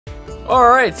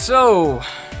Alright, so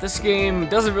this game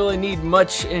doesn't really need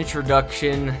much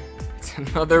introduction. It's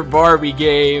another Barbie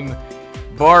game.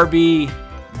 Barbie,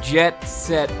 Jet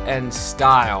Set, and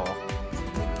Style.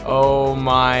 Oh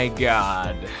my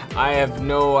god. I have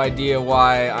no idea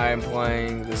why I'm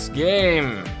playing this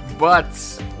game,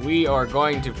 but we are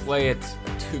going to play it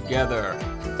together.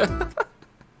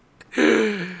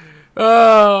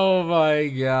 Oh my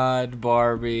god,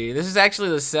 Barbie. This is actually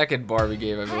the second Barbie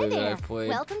game I believe that I've played.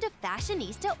 Welcome to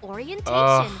Fashionista Orientation.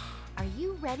 Are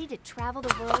you ready to travel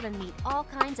the world and meet all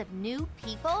kinds of new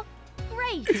people?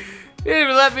 Great! You didn't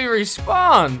even let me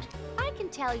respond. I can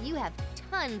tell you have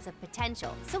tons of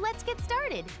potential, so let's get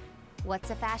started. What's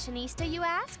a fashionista, you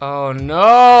ask? Oh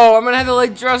no, I'm gonna have to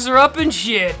like dress her up and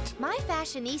shit. My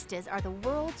fashionistas are the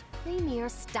world's premier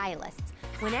stylists.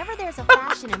 Whenever there's a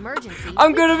fashion emergency,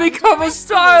 I'm gonna become a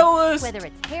stylist. Whether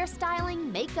it's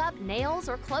hairstyling, makeup, nails,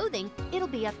 or clothing, it'll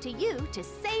be up to you to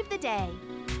save the day.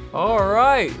 All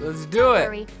right, let's do it.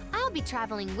 Hurry, I'll be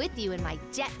traveling with you in my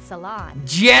jet salon.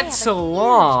 Jet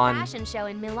salon? I have a huge fashion show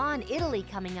in Milan, Italy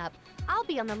coming up. I'll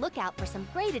be on the lookout for some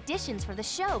great additions for the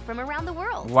show from around the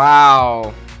world.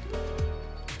 Wow.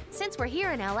 Since we're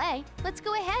here in LA, let's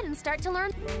go ahead and start to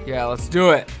learn. Yeah, let's do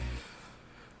it.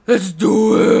 Let's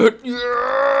do it!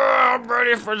 Yeah, I'm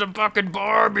ready for the fucking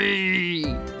Barbie!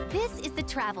 This is the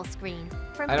travel screen.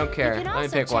 I don't care. You can Let me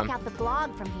also pick check one. out the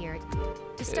blog from here.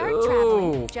 To start Ew.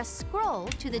 traveling, just scroll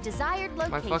to the desired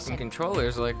location. My fucking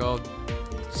controller's like all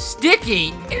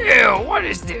sticky! Ew, what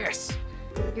is this?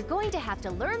 You're going to have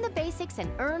to learn the basics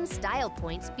and earn style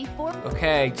points before...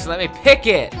 Okay, just let me pick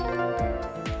it!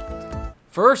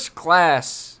 First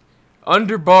class,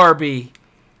 under Barbie,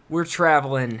 we're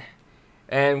traveling.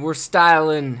 And we're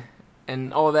styling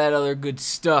and all that other good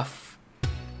stuff.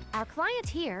 Our client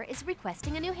here is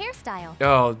requesting a new hairstyle.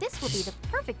 Oh. This will be the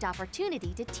perfect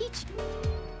opportunity to teach you.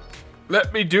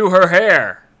 Let me do her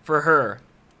hair for her.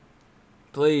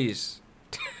 Please.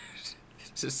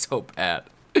 This is so bad.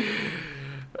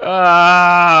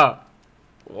 Ah,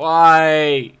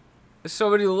 why? There's so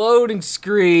many loading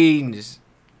screens.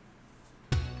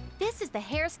 This is the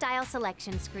hairstyle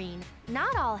selection screen.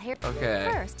 Not all hair. Okay.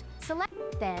 First, select,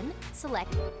 then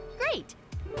select. Great.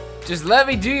 Just let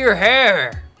me do your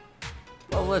hair.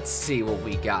 Well, let's see what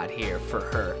we got here for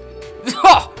her.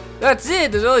 Oh, that's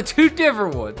it. There's only two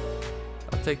different ones.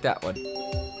 I'll take that one.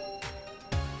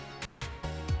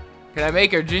 Can I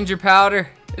make her ginger powder?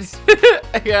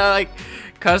 I gotta like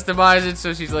customize it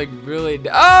so she's like really.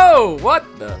 Oh, what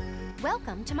the?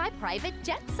 Welcome to my private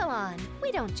jet salon.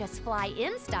 We don't just fly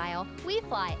in style, we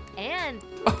fly and.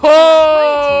 Oh! Our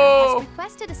client here has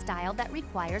requested a style that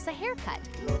requires a haircut.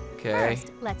 Okay.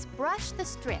 First, let's brush the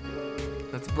strip.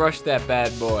 Let's brush that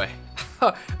bad boy.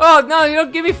 Oh no, you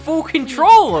don't give me full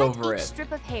control over each it.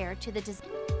 strip of hair to the design.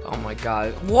 Oh my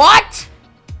god. What?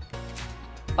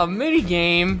 A mini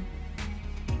game?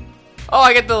 Oh,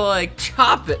 I get to like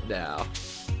chop it now.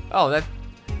 Oh, that.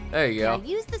 There you go. Now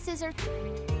use the scissors.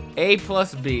 A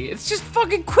plus B. It's just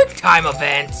fucking quick time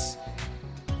events.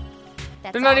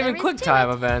 That's They're not all even there is quick to time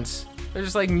it. events. They're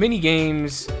just like mini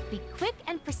games. Be quick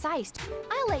and precise.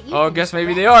 I'll let you. Oh, I finish guess the maybe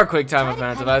rest. they are quick time Try to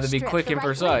events. cut If I have to each be strip quick the and right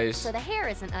length precise. so the hair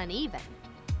isn't uneven.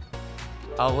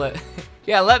 I'll let.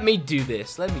 Yeah, let me do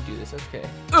this. Let me do this. Okay.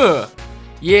 Ugh.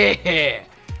 Yeah.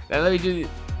 Now let me do.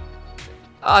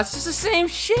 Oh, it's just the same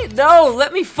shit. No,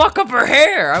 let me fuck up her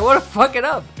hair. I want to fuck it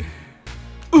up.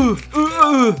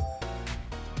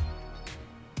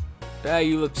 Ah,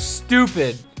 you look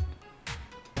stupid.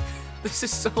 This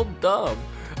is so dumb.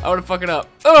 I want to fuck it up.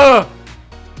 Ugh.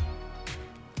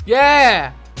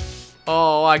 Yeah.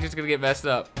 Oh, I'm just gonna get messed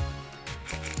up.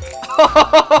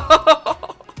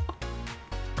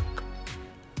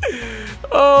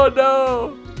 Oh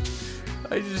no.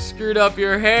 I just screwed up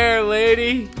your hair,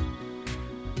 lady.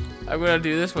 I'm gonna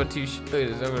do this one too. Look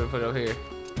at this. I'm gonna put it up here.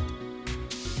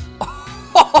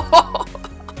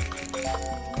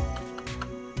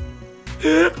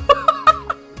 Ew,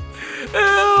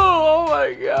 oh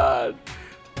my god.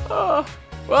 Oh,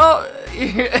 well,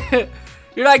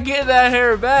 you're not getting that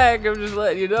hair back. I'm just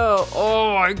letting you know.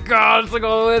 Oh my god, it's like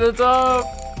all the way to the top.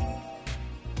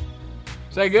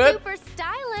 Is that good? Super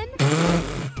styling.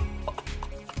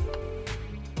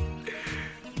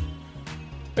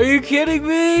 Are you kidding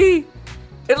me?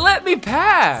 It let me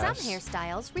pass. Some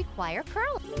hairstyles require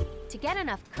curl. To get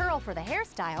enough curl for the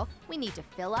hairstyle, we need to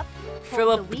fill up the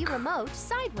Wii remote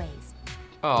sideways.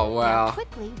 Oh, Now wow.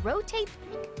 quickly rotate.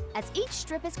 As each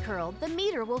strip is curled, the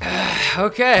meter will fill.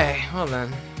 Okay, well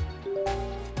then.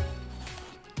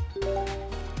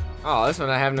 Oh, this one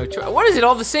I have no choice. What is it,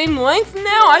 all the same length now?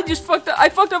 I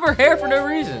fucked up her hair for no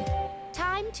reason.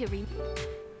 Time to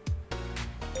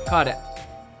Cut it.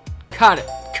 Cut it.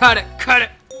 Cut it. Cut it.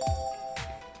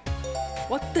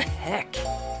 What the heck?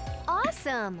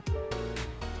 Awesome.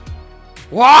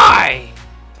 Why?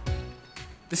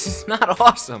 This is not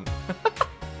awesome.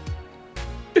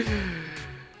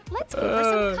 Let's give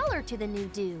her some color to the new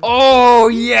do. Oh,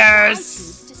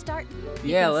 yes. To start,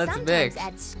 yeah, let's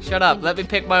mix. Shut up. Let me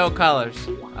pick my own colors.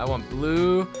 I want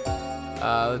blue.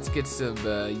 Let's get some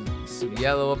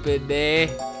yellow up in there.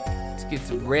 Let's get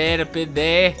some red up in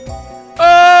there.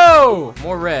 Oh!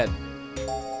 More red.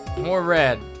 More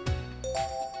red.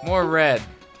 More red.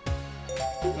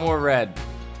 More red.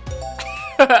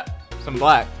 Some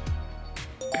black.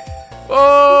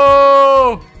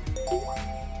 Oh!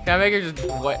 Can I make her just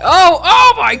white? Oh!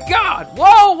 Oh my God!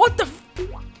 Whoa! What the?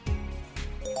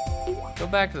 Go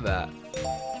back to that.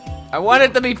 I want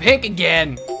it to be pink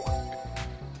again.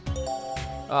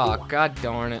 Oh, God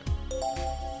darn it.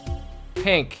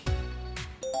 Pink.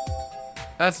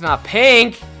 That's not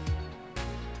pink.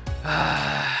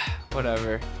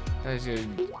 Whatever. I was gonna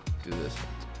do this.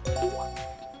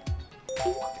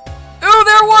 Oh,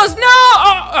 there was no.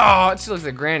 Oh, it still looks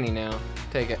like Granny now.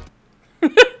 Take it.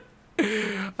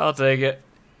 I'll take it.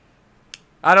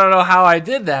 I don't know how I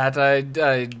did that.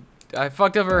 I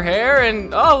fucked up her hair,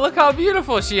 and oh, look how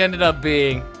beautiful she ended up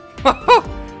being.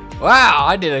 Wow,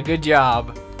 I did a good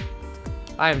job.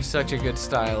 I am such a good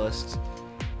stylist.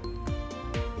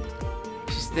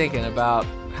 She's thinking about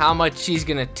how much she's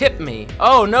gonna tip me.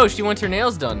 Oh no, she wants her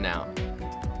nails done now.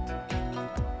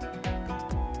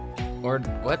 Or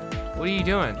what? What are you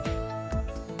doing?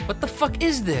 What the fuck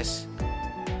is this?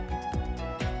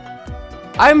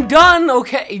 I'm done,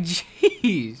 okay?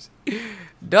 Jeez.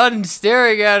 Done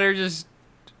staring at her, just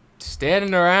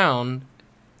standing around.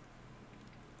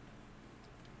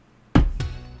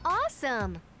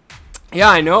 Awesome. Yeah,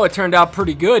 I know, it turned out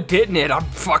pretty good, didn't it? I'm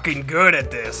fucking good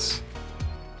at this.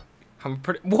 I'm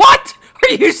pretty— What?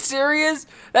 Are you serious?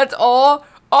 That's all?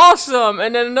 Awesome!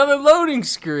 And then another loading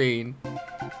screen.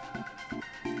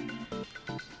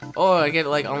 Oh, I get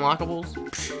like unlockables?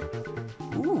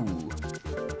 Ooh.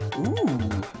 Ooh.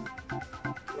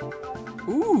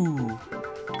 Ooh.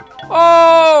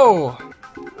 Oh!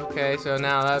 Okay, so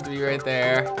now that'd be right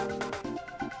there.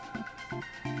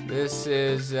 This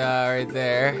is right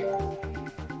there.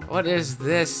 What is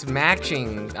this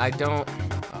matching? I don't—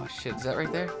 Oh shit, is that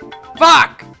right there?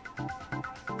 Fuck!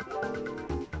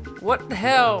 What the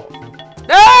hell?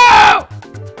 No!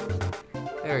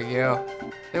 There we go.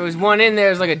 There was one in there,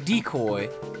 it was like a decoy.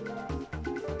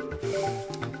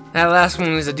 That last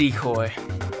one was a decoy.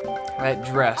 That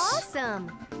dress.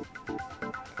 Awesome.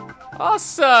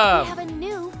 Awesome! We have a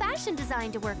new fashion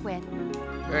design to work with.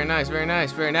 Very nice, very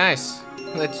nice, very nice.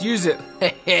 Let's use it.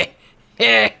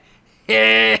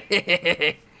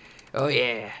 Oh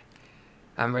yeah.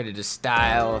 I'm ready to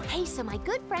style. Hey, so my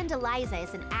good friend Eliza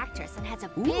is an actress and has a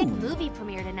big movie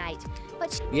premiere tonight.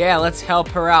 But yeah, let's help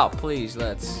her out, please.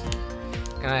 Let's.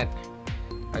 I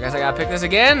guess I gotta pick this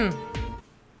again.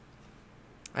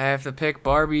 I have to pick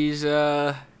Barbie's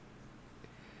LA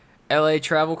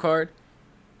travel card.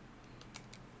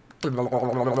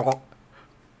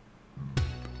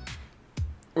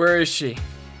 Where is she?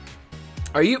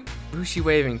 Are you? Who's she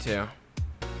waving to?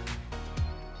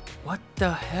 What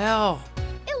the hell?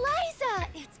 Eliza,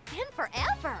 it's been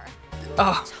forever.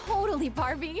 Oh. Totally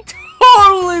Barbie.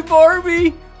 Totally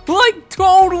Barbie. Like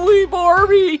totally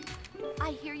Barbie.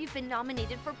 I hear you've been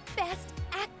nominated for Best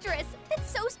Actress.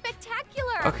 That's so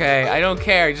spectacular. Okay, I don't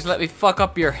care. Just let me fuck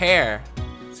up your hair.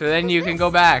 So then you can go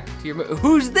back to your—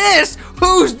 Who's this?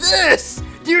 Who's this?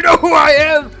 Do you know who I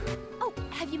am? Oh,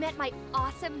 have you met my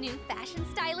awesome new fashion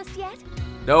stylist yet?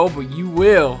 No, but you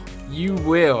will. You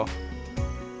will.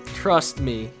 Trust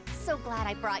me. So glad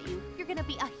I brought you. You're gonna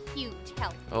be a huge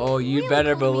help. Oh, you Really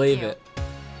better cool to meet believe you. it.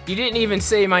 You didn't even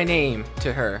say my name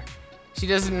to her. She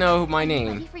doesn't know my Ready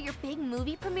name. for your big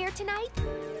movie premiere tonight?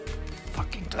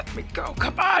 Fucking let me go.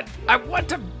 Come on. I want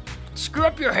to screw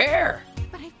up your hair.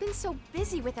 But I've been so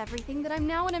busy with everything that I'm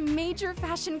now in a major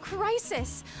fashion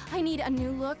crisis. I need a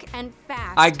new look and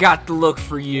fast. I got the look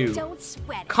for you. Don't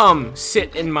sweat it. Come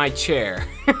sit in my chair.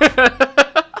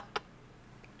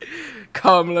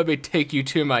 Come, let me take you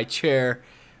to my chair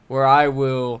where I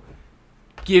will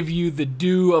give you the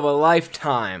due of a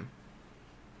lifetime.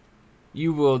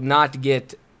 You will not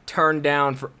get turned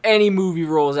down for any movie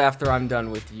roles after I'm done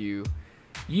with you.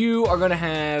 You are gonna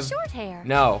have— Short hair.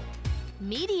 No.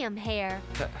 Medium hair.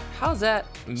 How's that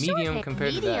Short medium hair,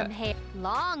 compared to medium that? hair.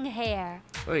 Long hair.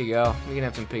 There you go. You can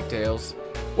have some pigtails.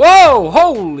 Whoa!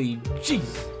 Holy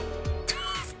jeez!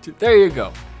 There you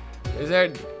go. Is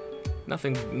there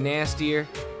nothing nastier?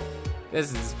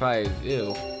 This is probably—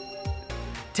 ew.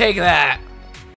 Take that.